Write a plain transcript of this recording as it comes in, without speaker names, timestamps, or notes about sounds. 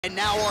And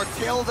now our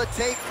tail of the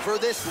tape for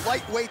this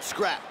lightweight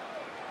scrap.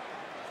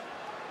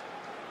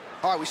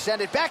 All right, we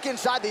send it back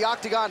inside the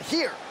octagon.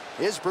 Here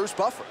is Bruce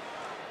Buffer.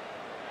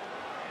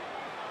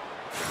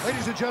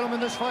 Ladies and gentlemen,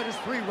 this fight is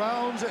 3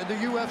 rounds in the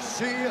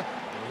UFC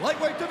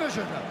lightweight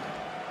division.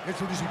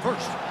 Introducing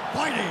first,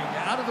 fighting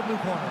out of the blue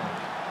corner,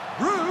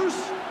 Bruce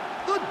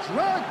the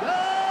Dragon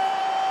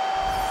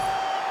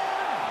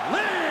Lee.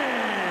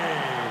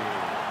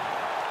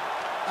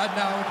 And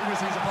now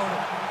introducing his opponent,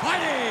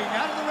 fighting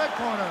out of the red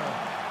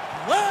corner,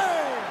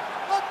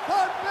 the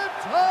Carpenter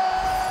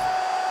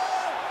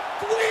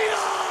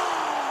Guida.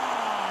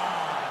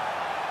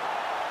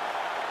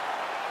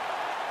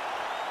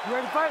 You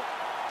ready to fight?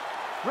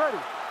 Ready.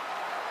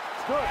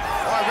 Good. All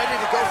right, ready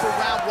to go for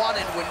round 1,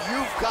 and when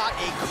you've got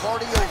a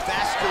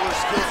cardiovascular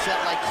skill set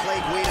like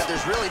Clay Guida,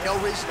 there's really no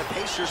reason to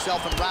pace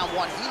yourself in round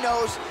 1. He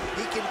knows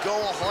he can go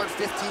a hard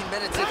 15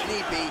 minutes if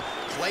need be.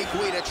 Clay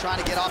Guida trying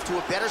to get off to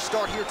a better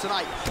start here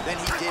tonight than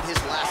he did his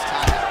last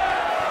time out.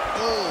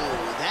 Oh,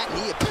 that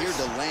knee appeared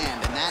to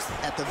land, and that,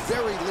 at the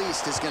very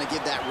least, is going to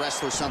give that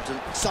wrestler something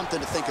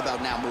to think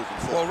about now moving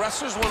forward. Well,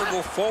 wrestlers want to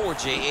go forward,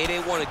 Jay. They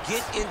want to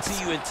get into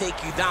you and take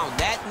you down.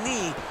 That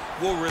knee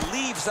will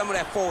relieve some of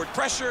that forward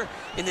pressure,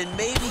 and then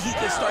maybe he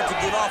can start to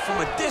get off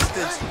from a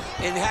distance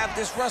and have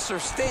this wrestler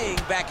staying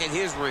back at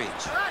his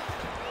range.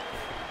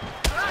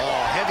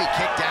 Oh, heavy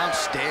kick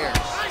downstairs.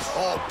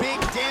 Oh,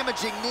 big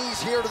damaging knees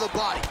here to the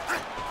body.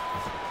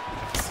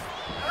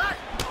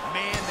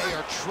 Man, they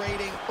are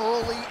trading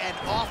early and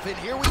often.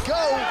 Here we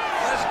go.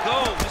 Let's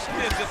go. This will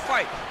be a good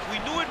fight. We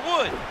knew it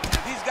would.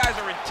 These guys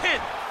are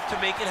intent to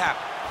make it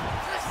happen.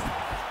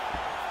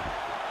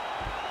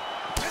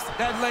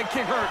 That leg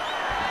kick hurt.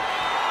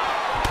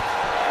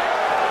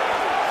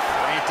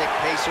 Frantic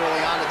pace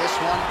early on to this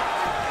one.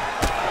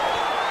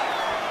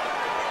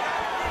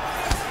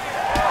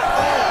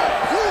 Oh,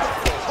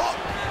 beautiful hook.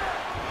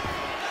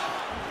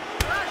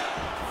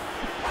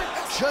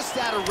 Just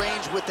out of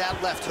range with that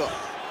left hook.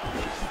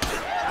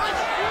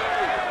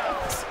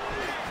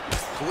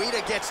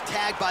 Guida gets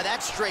tagged by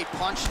that straight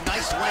punch.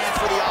 Nice land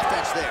for the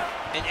offense there.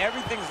 And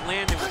everything's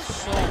landing with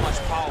so much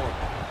power.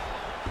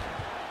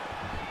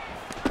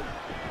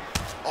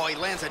 Oh, he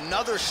lands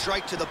another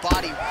strike to the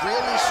body,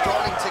 really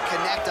starting to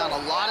connect on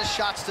a lot of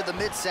shots to the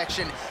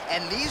midsection,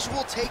 and these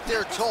will take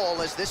their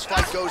toll as this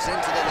fight goes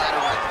into the latter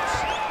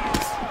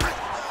rounds.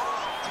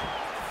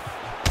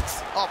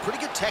 Oh, pretty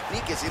good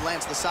technique as he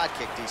lands the side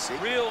kick, DC.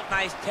 Real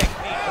nice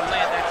technique to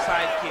land that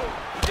side kick.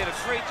 He did a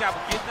great job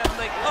of getting that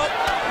leg up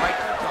right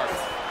to the target.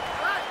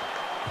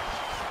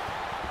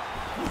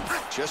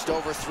 Just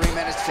over 3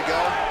 minutes to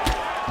go.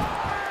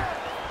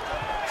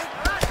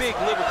 Big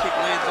liver kick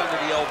lands under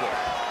the elbow.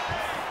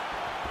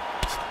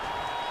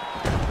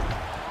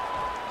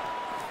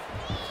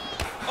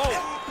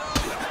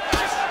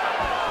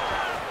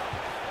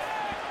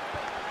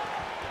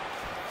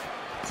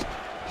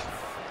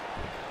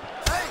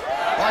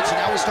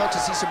 We start to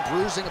see some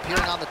bruising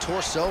appearing on the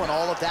torso, and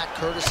all of that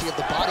courtesy of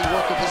the body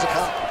work of his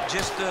opponent.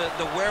 Just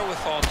the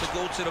wherewithal to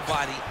go to the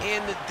body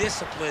and the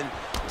discipline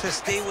to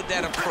stay with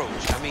that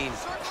approach. I mean,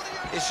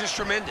 it's just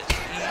tremendous.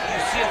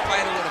 You see a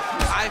fighter with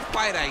a high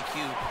fight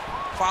IQ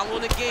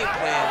following a game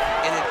plan,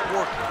 and it's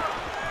working.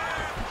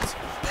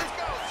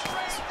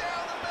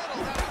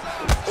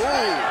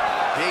 Ooh,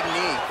 big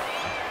knee.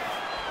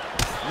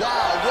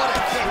 Wow, what a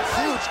kick.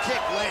 Huge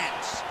kick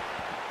lands.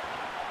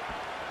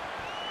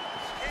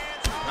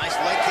 Nice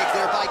leg kick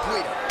there by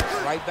Guida.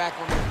 Right back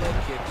on those leg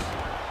kicks.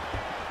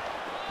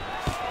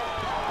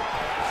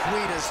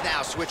 Guida's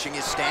now switching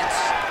his stance.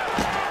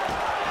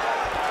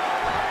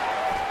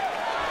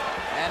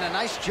 And a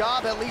nice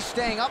job at least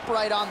staying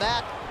upright on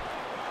that.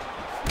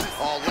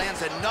 Oh,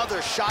 lands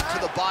another shot to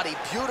the body,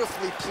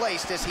 beautifully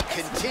placed as he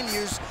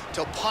continues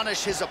to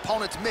punish his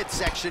opponent's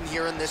midsection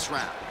here in this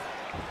round.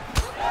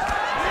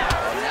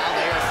 And now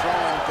they are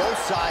throwing both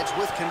sides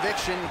with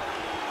conviction.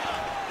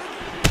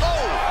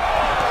 Oh!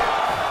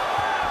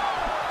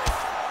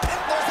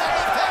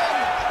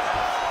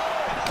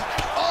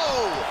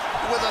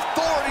 With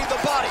authority, the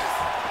body.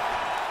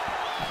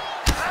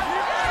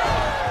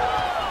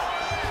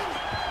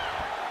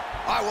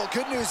 All right, well,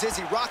 good news is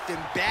he rocked him.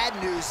 Bad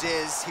news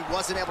is he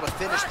wasn't able to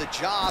finish the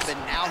job, and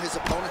now his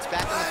opponent's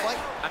back in the fight.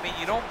 I mean,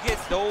 you don't get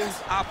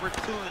those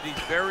opportunities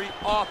very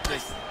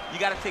often. You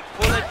got to take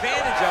full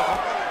advantage of them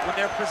when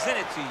they're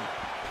presented to you.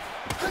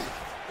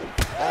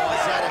 Oh,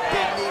 is that a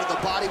big knee to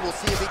the body? We'll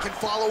see if he can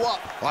follow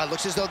up. All right,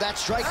 looks as though that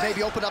strike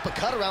maybe opened up a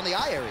cut around the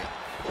eye area.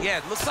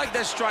 Yeah, it looks like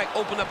that strike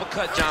opened up a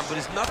cut, John, but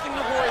it's nothing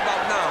to worry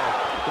about now,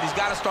 but he's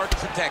got to start to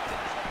protect it.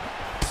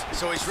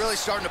 So he's really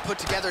starting to put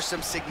together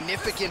some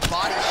significant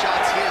body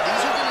shots here.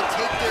 These are going to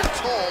take their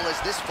toll as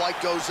this fight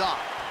goes on.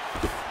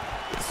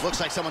 Looks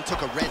like someone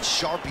took a red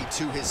Sharpie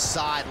to his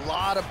side. A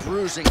lot of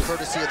bruising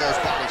courtesy of those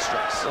body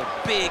strikes. So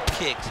big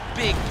kicks,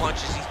 big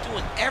punches. He's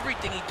doing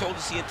everything he told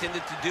us he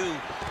intended to do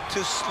to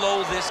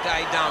slow this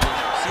guy down. And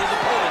you see his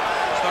opponent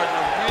starting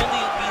to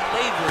really be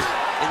labored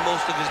in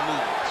most of his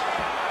movements.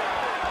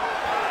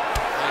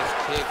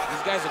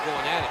 These guys are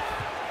going at it.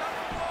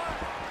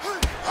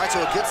 All right,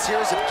 so a good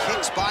series of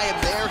kicks by him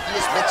there. He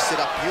has mixed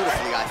it up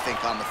beautifully, I think,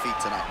 on the feet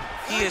tonight.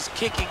 He is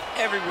kicking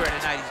everywhere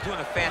tonight. He's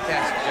doing a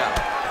fantastic job.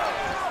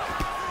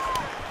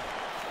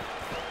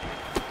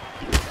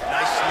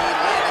 Nice knee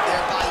landed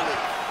there by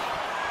Lee.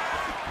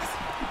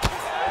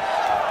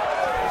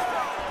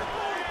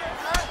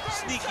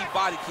 Sneaky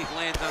body kick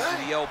lands under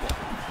the elbow.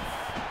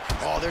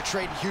 Oh, they're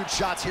trading huge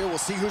shots here.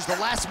 We'll see who's the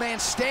last man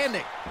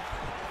standing.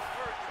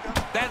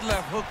 That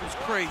left hook was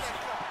crazy.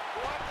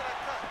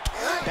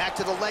 Back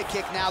to the leg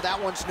kick now. That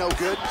one's no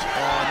good.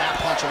 Oh, and that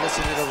punch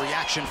elicited a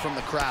reaction from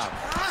the crowd.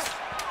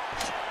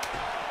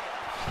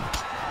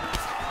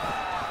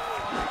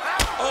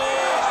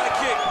 Oh, high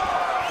kick.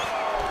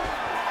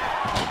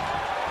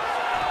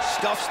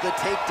 Stuffs the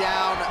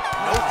takedown.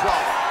 No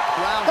problem.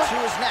 Round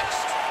 2 is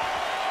next.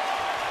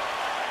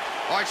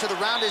 All right, so the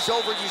round is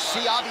over. You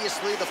see,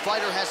 obviously, the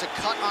fighter has a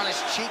cut on his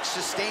cheek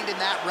sustained in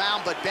that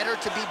round, but better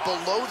to be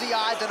below the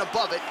eye than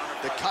above it.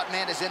 The cut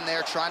man is in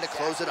there trying to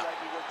close it up.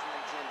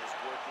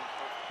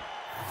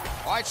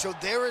 All right, so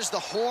there is the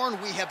horn.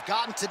 We have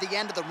gotten to the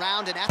end of the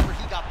round, and after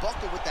he got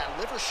buckled with that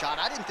liver shot,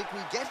 I didn't think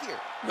we'd get here.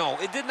 No,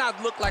 it did not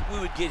look like we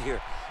would get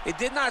here. It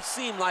did not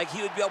seem like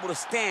he would be able to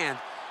stand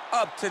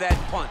up to that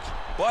punch,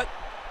 but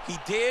he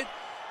did.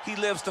 He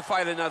lives to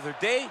fight another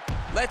day.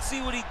 Let's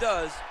see what he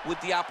does with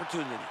the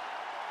opportunity.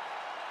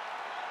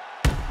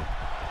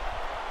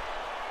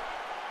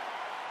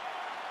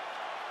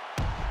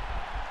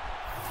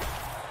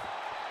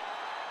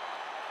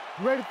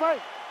 You ready to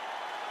fight?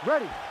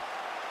 Ready.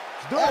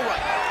 All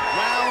right,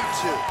 round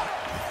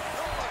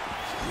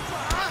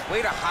 2.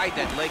 Way to hide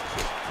that leg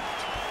kick.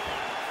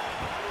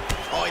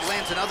 Oh, he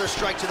lands another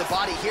strike to the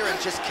body here and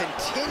just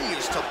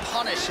continues to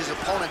punish his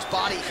opponent's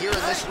body here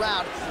in this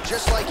round,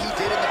 just like he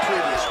did in the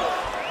previous one.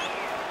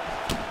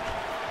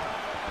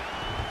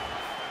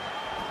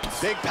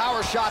 Big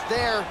power shot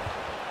there.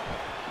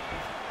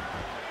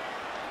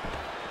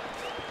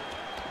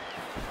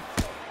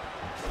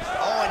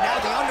 Oh, and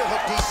now the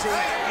underhook, DC.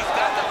 He's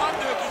got the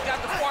underhook, he's got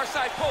the far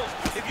side post.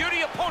 If you're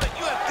the opponent,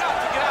 you have got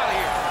to get out of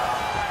here.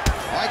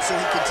 All right, so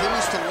he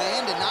continues to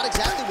land, and not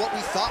exactly what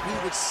we thought we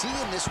would see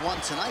in this one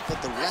tonight, but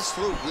the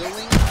wrestler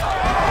willing. Oh,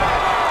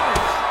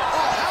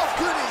 how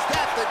good is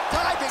that? The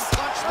diving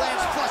punch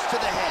lands flush to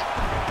the head.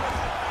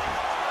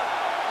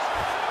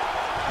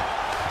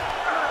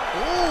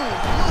 Ooh,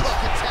 heel hook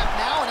attempt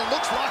now, and it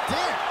looks locked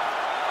in.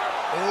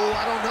 Oh,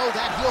 I don't know,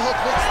 that heel hook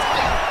looks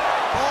tight.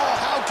 Oh,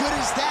 how good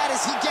is that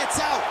as he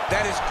gets out?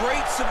 That is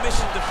great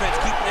submission defense,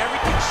 keeping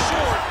everything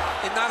short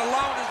and not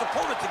allowing his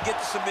opponent to get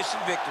the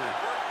submission victory.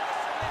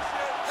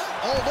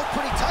 Oh, looked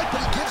pretty tight, but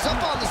he gives up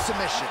on the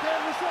submission.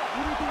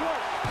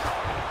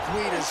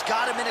 Guida's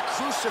got him in a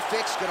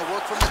crucifix, gonna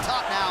work from the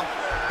top now.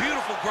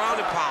 Beautiful ground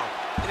and pound,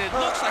 and it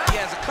looks like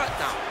he has a cut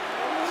now.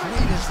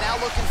 Guida's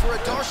now looking for a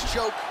Darce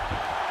choke.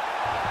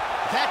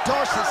 That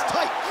Darce is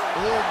tight.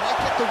 Oh, might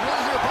get the win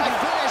here by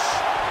finish.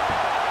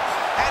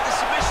 Had the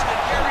submission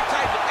in very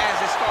tight, but as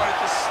it started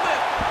to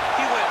slip,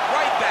 he went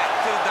right back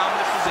to the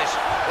dominant position.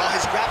 Well,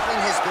 his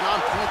grappling has been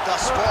on point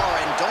thus far,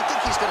 and don't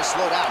think he's gonna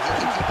slow down. He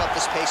can keep up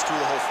this pace through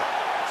the whole fight.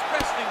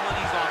 Especially when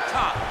he's on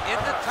top, in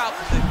the top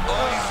position.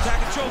 Oh, he's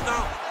attacking choke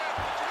now.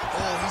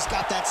 Oh, he's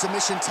got that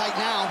submission tight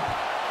now.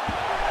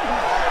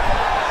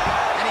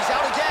 And he's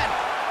out again.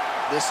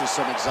 This is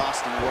some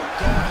exhausting work.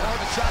 Going hard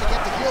to try to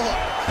get the heel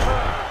hook.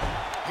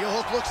 Heel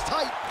hook looks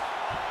tight.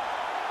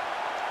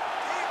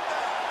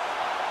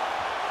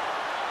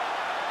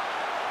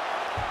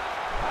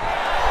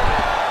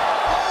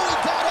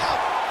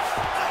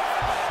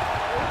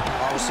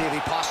 See if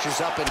he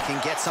postures up and can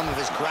get some of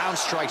his ground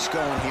strikes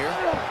going here.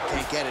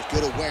 Can't get it.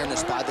 Good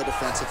awareness by the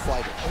defensive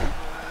fighter. That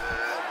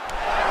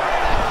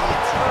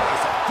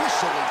is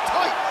officially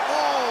tight.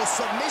 Oh,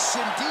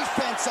 submission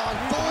defense on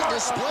full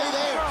display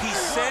there. He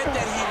said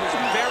that he was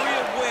very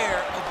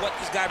aware of what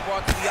this guy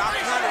brought to the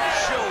octagon and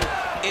showed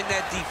in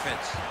that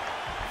defense.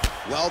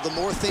 Well, the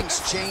more things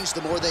change,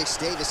 the more they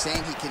stay the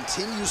same. He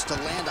continues to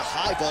land a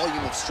high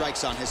volume of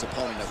strikes on his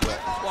opponent at will.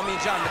 Well, I mean,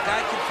 John, the guy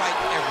can fight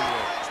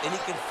everywhere. And he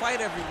can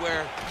fight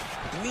everywhere,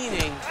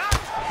 meaning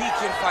he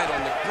can fight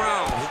on the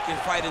ground, he can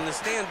fight in the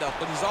stand-up,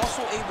 but he's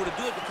also able to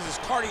do it because his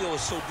cardio is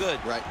so good.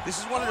 Right. This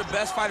is one of the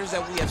best fighters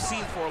that we have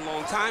seen for a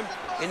long time,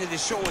 and it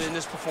is showing in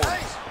this performance.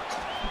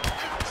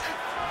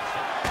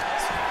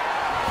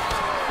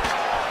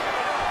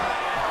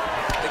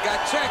 They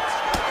got checked.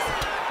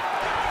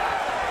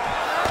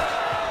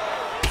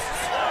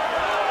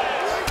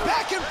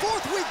 Back and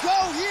forth we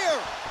go here.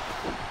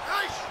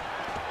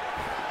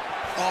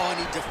 Oh,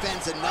 and he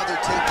defends another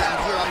takedown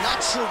here. I'm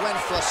not sure when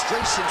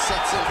frustration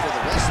sets in for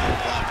the wrestler,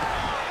 but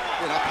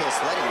an uphill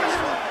sledding this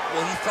one.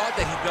 Well, he thought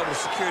that he'd be able to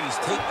secure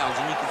these takedowns,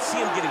 and you can see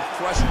him getting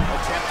frustrated.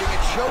 Attempting a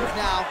choke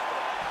now.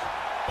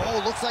 Oh,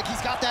 looks like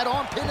he's got that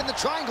arm pinned in the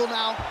triangle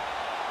now.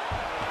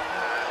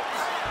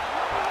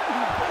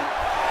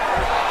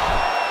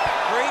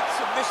 Great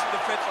submission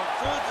defense on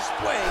full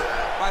display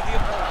by the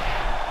opponent.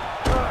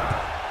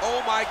 Oh,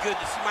 my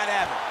goodness, he might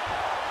have it.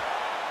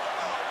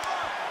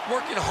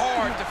 Working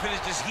hard to finish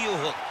this heel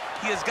hook.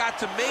 he has got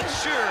to make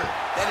sure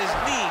that his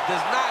knee does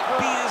not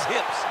beat his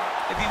hips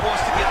if he wants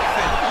to get the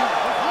finish.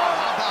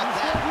 How about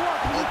that?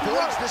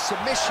 Avoids the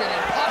submission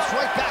and pops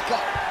right back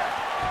up.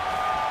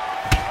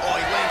 Oh,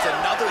 he lands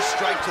another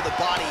strike to the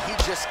body. He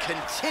just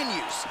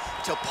continues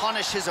to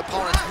punish his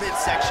opponent's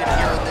midsection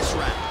here in this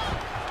round.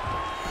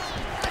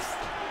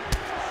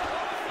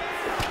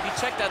 He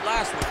checked that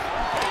last one.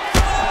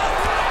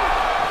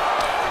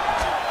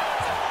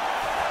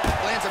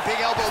 Lands a big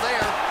elbow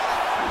there.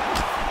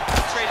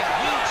 Trading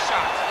huge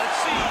shots. Let's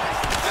see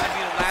who's going to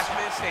be the last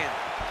man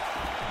standing.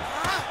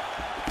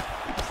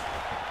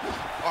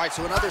 All right,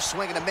 so another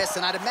swing and a miss,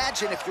 and I'd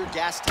imagine if you're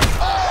gassed...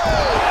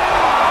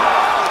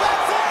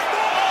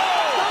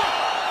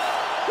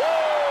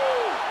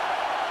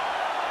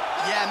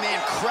 Yeah,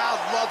 man, crowd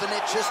loving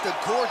it. Just a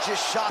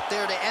gorgeous shot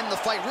there to end the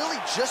fight. Really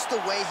just the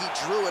way he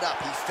drew it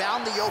up. He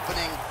found the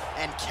opening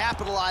and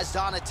capitalized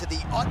on it to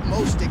the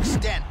utmost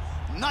extent.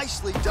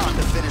 Nicely done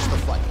to finish the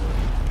fight.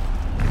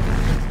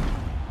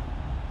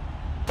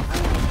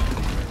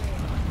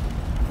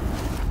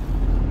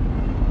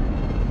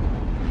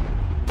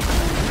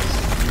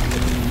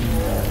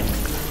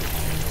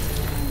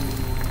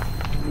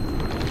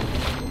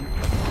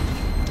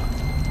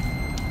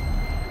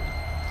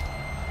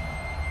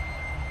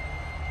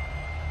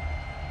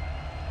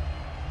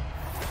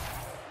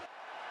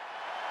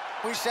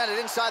 We send it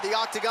inside the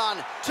octagon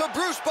to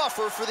Bruce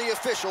Buffer for the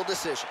official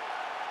decision.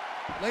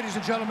 Ladies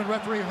and gentlemen,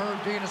 referee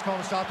Herb Dean has called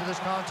a stop to this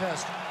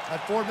contest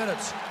at 4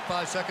 minutes,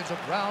 5 seconds of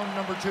round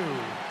number 2.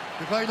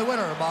 Declaring the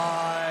winner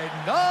by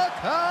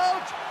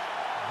knockout,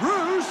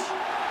 Bruce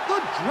the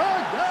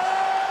Dragon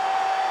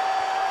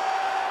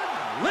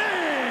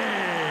Lee!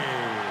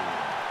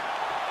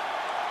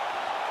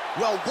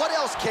 Well, what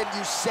else can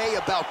you say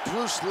about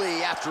Bruce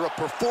Lee after a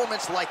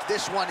performance like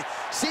this one?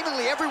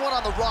 Seemingly everyone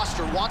on the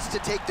roster wants to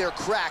take their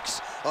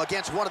cracks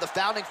against one of the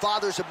founding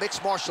fathers of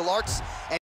mixed martial arts.